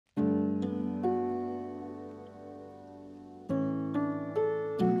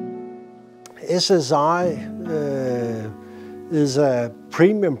SSI is a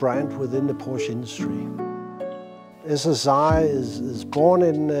premium brand within the Porsche industry. SSI is born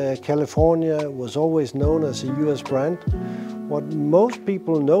in California, was always known as a US brand. What most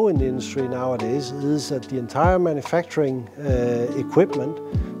people know in the industry nowadays is that the entire manufacturing equipment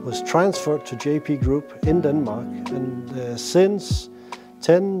was transferred to JP Group in Denmark, and since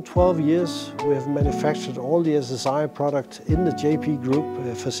 10-12 years we have manufactured all the SSI product in the JP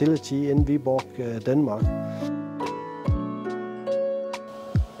Group facility in Viborg, Denmark.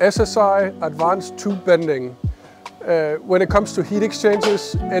 SSI Advanced Tube Bending. When it comes to heat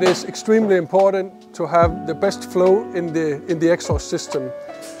exchangers, it is extremely important to have the best flow in the exhaust system.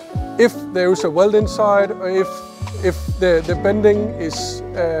 If there is a weld inside, or if the bending is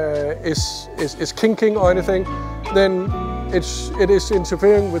kinking or anything, then it is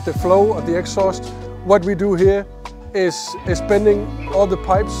interfering with the flow of the exhaust. What we do here is bending all the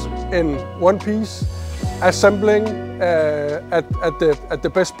pipes in one piece, assembling at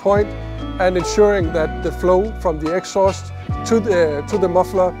the best point, and ensuring that the flow from the exhaust to the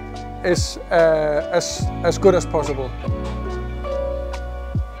muffler is as good as possible.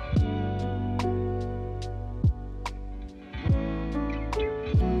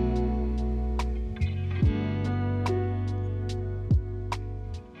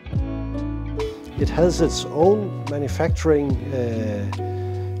 It has its own manufacturing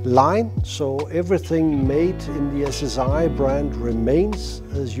line, so everything made in the SSI brand remains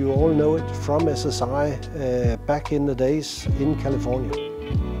as you all know it from SSI back in the days in California.